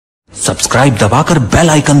Subscribe दबाकर बेल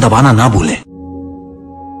आइकन दबाना ना भूलें।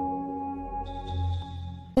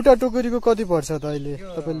 एउटा टोकरीको कति पर्छ त अहिले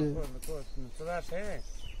तपाईले?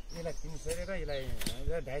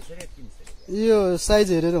 यो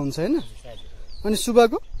साइज हेरेर हुन्छ हैन? अनि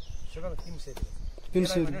सुबाको?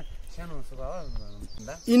 300।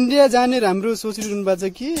 इन्डिया जाने राम्रो सोचिरहनु भएको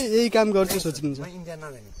छ कि यही काम गर्छु सोचिनुहुन्छ?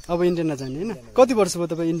 अब इन्डिया नजाने हैन? कति वर्ष भयो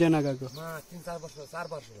तपाई इन्डिया नगएको?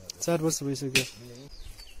 4 वर्ष भइसक्यो।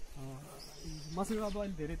 मसँग अब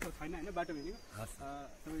अहिले धेरै त छैन हैन, बाटो भेटेको।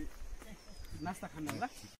 तपाई नास्ता खान होला?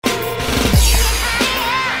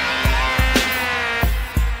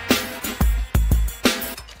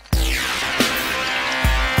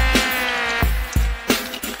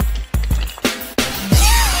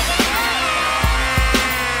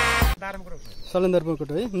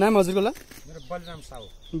 सलेन्द्रपुरकोट है। नाम हजुरको ला? मेरो बलिराम साउ।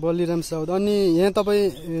 बलिराम साउद। अनि यहाँ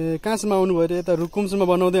तपाईँ कहाँसम्म आउनुभयो अरे? यता रुकुमसम्म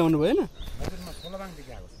बनाउँदै आउनुभयो होइन?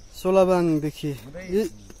 सोलाबाङदेखि।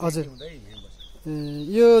 हजुर,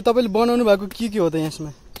 यो तपाईँले बनाउनु भएको के हो त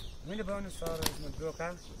यसमा?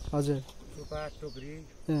 हजुर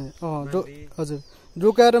हजुर,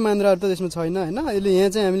 डोका र मान्द्राहरू त यसमा छैन होइन? अहिले यहाँ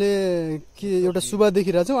चाहिँ हामीले के एउटा सुबा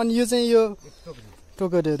देखिरहेको छौँ। अनि यो चाहिँ यो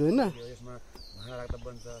टोकरीहरू होइन?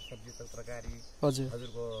 हजुर।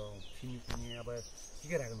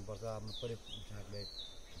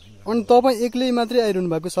 अनि तपाईँ एक्लै मात्रै आइरहनु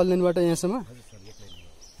भएको सल्यानबाट यहाँसम्म?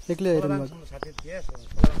 एक्लै आइरहनु भएको?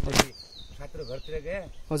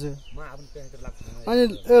 हजुर। अनि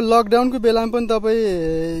लकडाउनको बेलामा पनि तपाईँ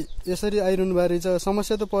यसरी आइरहनु भएको रहेछ,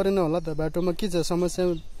 समस्या त परेन होला त? बाटोमा के छ समस्या?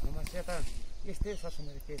 समस्या त यस्तै छ,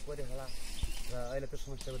 समस्या के पऱ्यो होला र अहिले त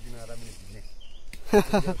समस्याको दिनहरा पनि झिक्ने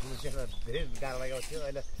धेरै गाह्रो लागेको थियो।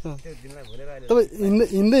 अहिले त्यो दिनलाई भुलेर अहिले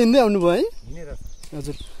हिँड्दै हिँड्दै आउनुभयो है?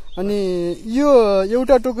 हजुर। अनि यो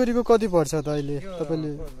एउटा टोकरीको कति पर्छ त अहिले तपाईँले?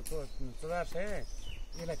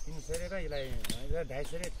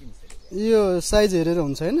 यो साइज हेरेर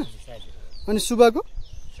हुन्छ होइन? अनि सुबाको?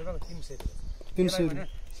 300।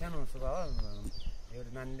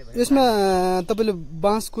 यसमा तपाईँले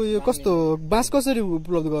बाँसको यो कस्तो बाँस कसरी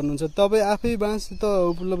उपलब्ध गर्नुहुन्छ? तपाईँ आफै बाँस त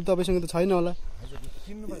उपलब्ध तपाईँसँग त छैन होला?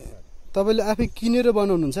 तपाईँले आफै किनेर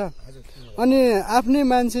बनाउनुहुन्छ? अनि आफ्नै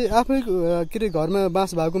मान्छे आफै के अरे घरमा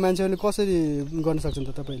बाँस भएको मान्छेहरूले कसरी गर्न सक्छन्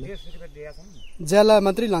त तपाईँले? ज्याला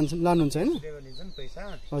मात्रै लानुहुन्छ होइन?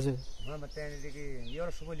 हजुर।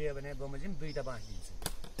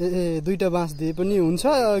 ए दुईटा बाँस दिए पनि हुन्छ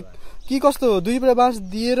कि कस्तो? दुईवटा बाँस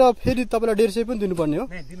दिएर फेरि तपाईँलाई 150 पनि दिनुपर्ने हो?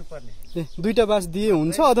 ए दुईटा बाँस दिए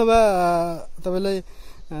हुन्छ अथवा तपाईँलाई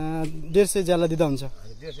 150 ज्याला दिँदा हुन्छ?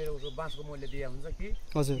 बाँसको मूल्य दिए हुन्छ कि?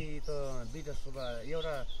 हजुर। दुईटा सुबा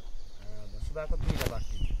एउटा सुबाको दुईटा बाँस।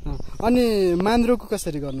 अनि मान्द्रोको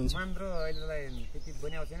कसरी गर्नुहुन्छ? मान्द्रो अहिलेलाई त्यति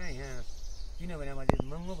बनिएको छैन यहाँ, किनभने मैले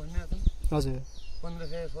महँगो भन्ने छ। हजुर।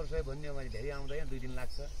 1500-1600 भन्ने मैले धेरै आउँदैन, 2 दिन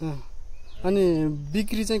लाग्छ। अनि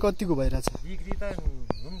बिक्री चाहिँ कतिको भइरहेछ? बिक्री त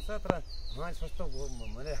हुन्छ तर उहाँले सस्तो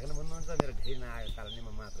भनेर राख्न भन्नुहुन्छ, मेरो धेरै नआएको कारणले म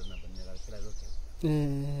मात्र नभन्ने त्यसलाई रोक्यो। ए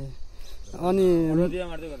अनि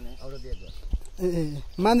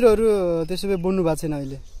मान्द्रोहरू त्यसो भए बोल्नु भएको छैन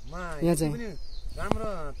अहिले यहाँ चाहिँ? राम्रो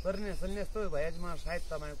तर्ने सल्ने यस्तो भएमा सायद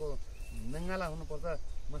तपाईँको नङ्गाला हुनुपर्छ।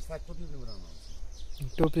 म सायद टोपी पनि बनाउनु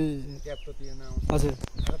आउँछ। टोपी? क्याप टोपी आउँछ। हजुर।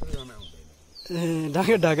 ए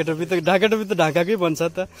ढाका टोपी त ढाकाकै भन्छ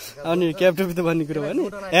त। अनि क्याप टोपी त भन्ने कुरो होइन?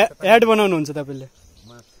 एड बनाउनुहुन्छ तपाईँले?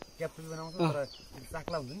 क्याप टोपी बनाउँछ तर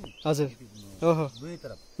चाक्ला हुन्छ नि। हजुर। ओहो,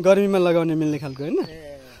 गर्मीमा लगाउने मिल्ने खालको होइन?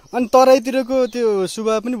 अनि तराईतिरको त्यो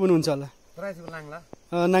सुबा पनि बुन्नुहुन्छ होला?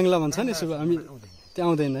 नाङ्ला भन्छ नि सुबा, हामी त्यो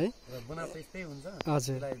आउँदैन है?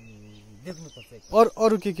 हजुर।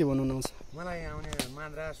 अरू के बनाउनु आउँछ? मलाई आउने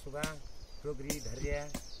मान्द्रा, सुबा, टोकरी, ढरिया,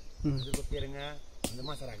 पेरङ्गा,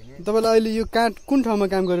 माछा राख्ने। तपाईँलाई अहिले यो कुन ठाउँमा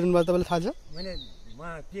काम गरिरहनु भएको तपाईँलाई थाहा छ? मैले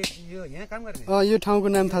यहाँ काम गर्ने। यो ठाउँको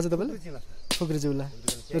नाम थाहा छ तपाईँलाई? फुक्री जिल्ला,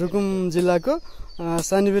 रुकुम जिल्लाको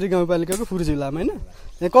सानीबेरी गाउँपालिकाको फुक्री जिल्लामा होइन?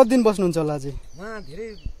 यहाँ कति दिन बस्नुहुन्छ होला अझै? धेरै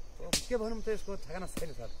के भनौँ त यसको ठेगाना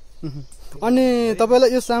छैन सर। अनि तपाईँलाई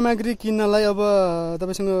यो सामग्री किन्नलाई अब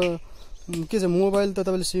तपाईँसँग के छ? मोबाइल त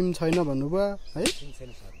तपाईँले सिम छैन भन्नुभयो है?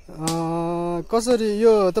 कसरी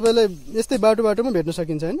यो तपाईँलाई यस्तै बाटोमा भेट्न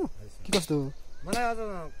सकिन्छ होइन कि कस्तो? मलाई अझ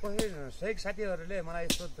कसै सही साथीहरूले मलाई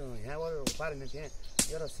यस्तो यहाँबाट पारेन थिएँ,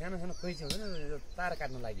 एउटा सानो कैँची हुन्छ नि यो तार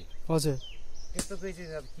काट्न लागि। हजुर। त्यस्तो कैँची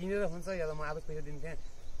किनेर हुन्छ या त म आफै पैसा दिन्थेँ,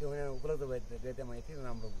 त्यो उपलब्ध भए म यति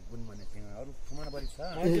राम्रो गुण भन्ने थिएँ। अरू सामान बढी छ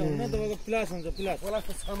तपाईँको प्लास हुन्छ। प्लास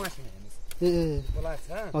त 6 मास ए प्लास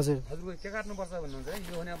छ। हजुर। हजुरको के काट्नुपर्छ भन्नुहुन्छ है?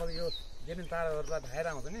 यो भने अब यो जेन तारहरूलाई धाएर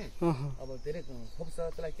आउँछ नि, अब धेरै खोप्छ,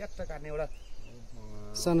 त्यसलाई क्याक्ट काट्ने एउटा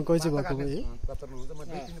सानो कैँची भएको भए कतर्नु हुन्छ। म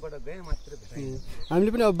 2-3 पटक गएँ मात्र भेटाएँ।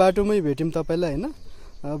 हामीले पनि अब बाटोमै भेट्यौँ तपाईँलाई होइन?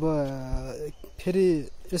 अब फेरि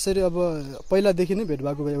यसरी अब पहिलादेखि नै भेट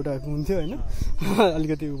भएको भए एउटा हुन्थ्यो होइन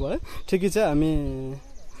अलिकति उ भयो ठिकै छ हामी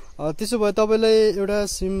त्यसो भए तपाईँलाई एउटा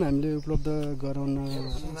सिम हामीले उपलब्ध गराउन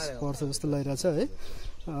पर्छ जस्तो लागिरहेछ है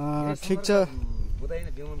ठिक छ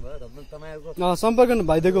सम्पर्क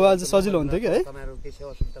भइदिएको भए अझ सजिलो हुन्थ्यो कि है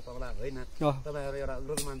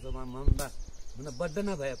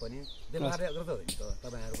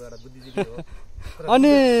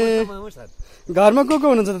अनि घरमा को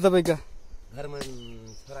हुनुहुन्छ त तपाईँका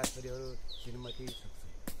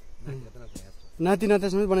नाति नाता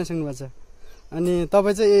समेत बनाइसक्नु भएको छ अनि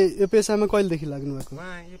तपाईँ चाहिँ यो पेसामा कहिलेदेखि लाग्नु भएको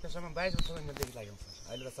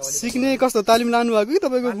सिक्ने कस्तो तालिम लानु भएको कि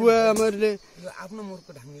तपाईँको बुवा आमाहरूले आफ्नो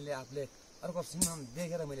मुर्खको ढङ्गले आफूले अर्को सिनेमा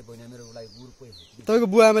देखेर मैले भने मेरो लागि गुरु कोही तपाईँको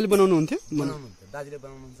बुवा आमाले बनाउनुहुन्थ्यो दाजुले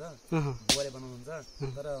बनाउनुहुन्छ बुवाले बनाउनुहुन्छ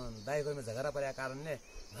तर दाइकोमा झगडा परेको कारणले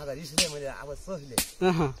उहाँको रिसले मैले अब सोचले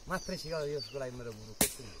मात्रै सिकाउ यसको लागि मेरो गुरु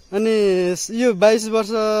अनि यो 22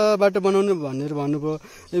 वर्षबाट बनाउनु भनेर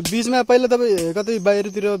भन्नुभयो बिचमा पहिला तपाईँ कतै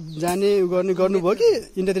बाहिरतिर जाने गर्नुभयो कि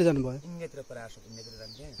इन्डियातिर जानुभयो इन्डियातिर प्रयास इन्डियातिर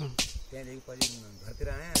जान्थेँ त्यहाँदेखि पछि घरतिर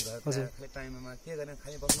आएँ घर टाइममा के गर्ने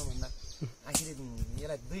खाली बस्नु भन्दा आखिर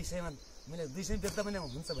यसलाई 200मा मैले 200 बेच्दा पनि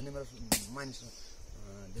हुन्छ भन्ने मेरो मानिस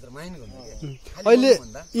भित्र माइन्ड गर्नु अहिले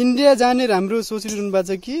इन्डिया जाने राम्रो सोचिरहनु भएको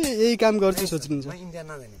छ कि यही काम गर्छु सोच्नुहुन्छ इन्डिया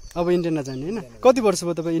नजाने अब इन्डिया नजाने होइन कति वर्ष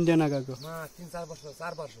भयो तपाईँ इन्डिया नगएको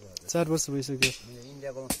 4 वर्ष भयो 4 वर्ष भइसक्यो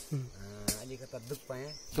इन्डियाको अलिकता दुख पाएँ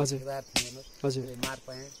हजुर हजुर मार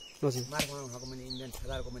पाएँ हजुर मार पाउनुको मैले इन्डियन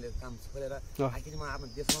ठेलारको मैले काम छोडेर आखिर म आफ्नो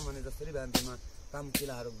देशमा भने जसरी भए काम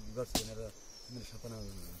किलाहरू गर्छु भनेर मेरो सपना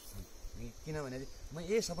छ किनभने म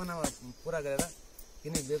यही सपना पुरा गरेर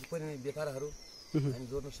किन कोही बेकारहरू हामी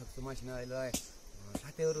जोड्न सक्छु मसिन अहिले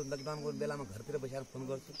साथीहरू लकडाउनको बेलामा घरतिर बसेर फोन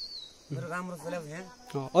गर्छु मेरो राम्रो चलेको यहाँ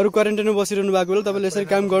अरू क्वारेन्टाइनमा बसिरहनु भएको बेला तपाईँले यसरी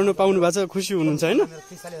काम गर्नु पाउनु भएको छ खुसी हुनुहुन्छ होइन मेरो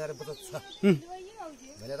 30,000 बचत छ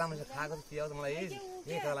मैले राम्रोसँग खाएको छु पियाउँछ मलाई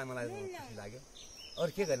यही खानालाई मलाई खुसी लाग्यो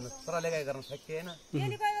अरू के गर्नु तर लेखाइ गर्न सकिएन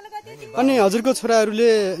अनि हजुरको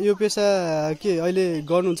छोराहरूले यो पेसा के अहिले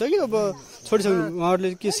गर्नुहुन्छ कि अब छोडिसक्नु उहाँहरूले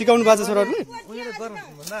के सिकाउनु भएको छ छोराहरूले उनीहरूले गर्नु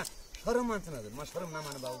भन्दा शरम मान्छन् हजुर म शरम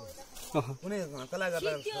नमान्नु बाबु कुनै कला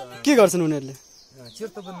गर्दा के गर्छन् उनीहरूले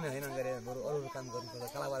चिर्तो पनि होइन गरे अरू काम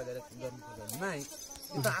गर्नुपर्छ कलाबाट गरेर गर्नुपर्छ नै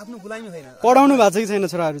यो त आफ्नो गुलामी होइन पढाउनु भएको छ कि छैन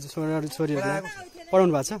छोरीहरूलाई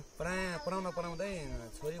पढाउनु भएको छ पढाउँदै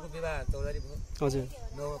छोरीको विवाह चौधारी भयो हजुर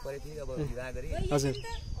 9मा परेको थियो अब विवाह गरी हजुर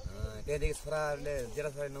त्यहाँदेखि छोराहरूले जेठा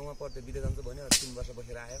छोरा 9मा पढ्थ्यो विदेश जान्छ भन्यो 3 वर्ष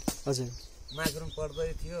बसेर आयो हजुर मान्छेहरू पनि पढ्दै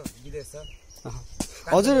थियो विदेश छ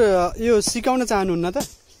हजुर यो सिकाउन चाहनुहुन्न त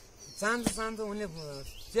चाहन्छ उनले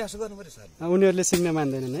चेस गर्नु पर्यो सर उनीहरूले सिक्न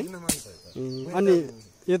मान्दैनन् है अनि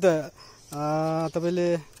यो त तपाईँले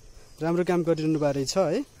राम्रो काम गरिरहनु भएको रहेछ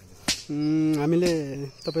है हामीले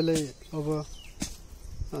तपाईँलाई अब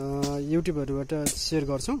युट्युबहरूबाट सेयर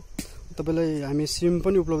गर्छौँ तपाईँलाई हामी सिम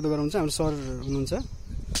पनि उपलब्ध गराउँछ हाम्रो सर हुनुहुन्छ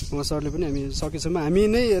उहाँ सरले पनि हामी सकेसम्म हामी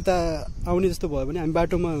नै यता आउने जस्तो भयो भने हामी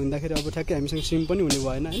बाटोमा हुँदाखेरि अब ठ्याक्कै हामीसँग सिम पनि हुने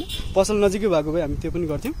भएन होइन पसल नजिकै भएको भए हामी त्यो पनि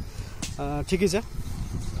गर्थ्यौँ ठिकै छ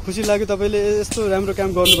खुसी लाग्यो तपाईँले यस्तो राम्रो काम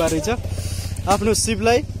गर्नुभएको रहेछ आफ्नो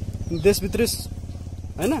सिपलाई देशभित्रै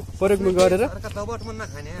होइन प्रयोगमा गरेर दबाउटमा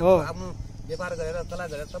नखाने आफ्नो व्यापार गरेर तला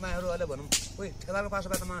गरेर तपाईँहरू अहिले भनौँ कोही ठेलाको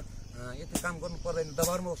पासोबाटोमा यति काम गर्नु पर्दैन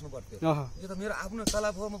दबाउमा बस्नु पर्थ्यो यो त मेरो आफ्नो तला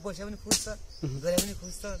हो म बसे पनि खुस छ गरे पनि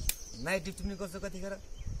खुस छ नाइट ड्युटी पनि गर्छु कतिखेर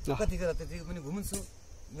त्यति पनि घुम्छु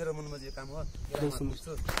मेरो मनमा जो काम हो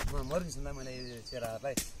म मरिन्छु मैले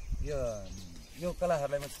चेराहरूलाई यो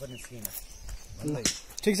कलाहरूलाई म छोड्ने छुइनँ भन्दै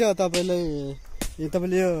ठिक छ तपाईँले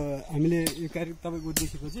यो हामीले यो कार्य तपाईँको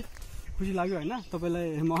देखेपछि खुसी लाग्यो होइन तपाईँलाई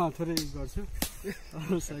म थोरै गर्छु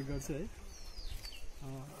सहयोग गर्छु है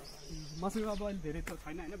मसँग अब अहिले धेरै त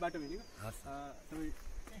छैन होइन बाटो हिँडेको तपाईँ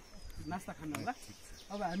नास्ता खानु होला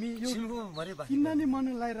अब हामी यो किन्न नै मन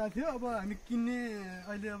लागिरहेको थियो अब हामी किन्ने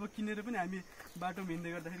अहिले अब किनेर पनि हामी बाटोमा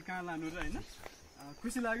हिँड्दै गर्दाखेरि कहाँ लानु र होइन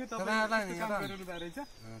खुसी लाग्यो तपाईँहरूलाई काम गरिरहनु भएको रहेछ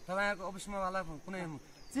तपाईँहरूको अफिसमा कुनै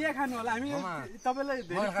चिया खानु होला हामी तपाईँलाई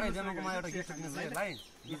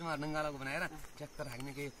बिचमा ढङ्गालाको बनाएर ट्याक्क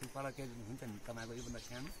राख्ने केही फुलफल केही हुन्छ नि तपाईँको योभन्दा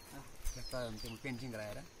सानो ट्याक्क पेन्टिङ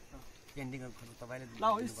गराएर पेन्टिङ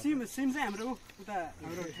तपाईँले सिम चाहिँ हाम्रो उता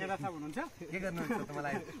हाम्रो खेरा साहब हुनुहुन्छ के गर्नुहुन्छ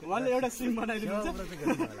तपाईँलाई उहाँले एउटा सिम बनाइदिनुहुन्छ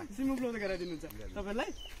सिम उपलब्ध गराइदिनुहुन्छ तपाईँलाई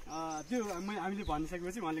त्यो हामीले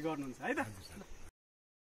भनिसकेपछि उहाँले गर्नुहुन्छ है त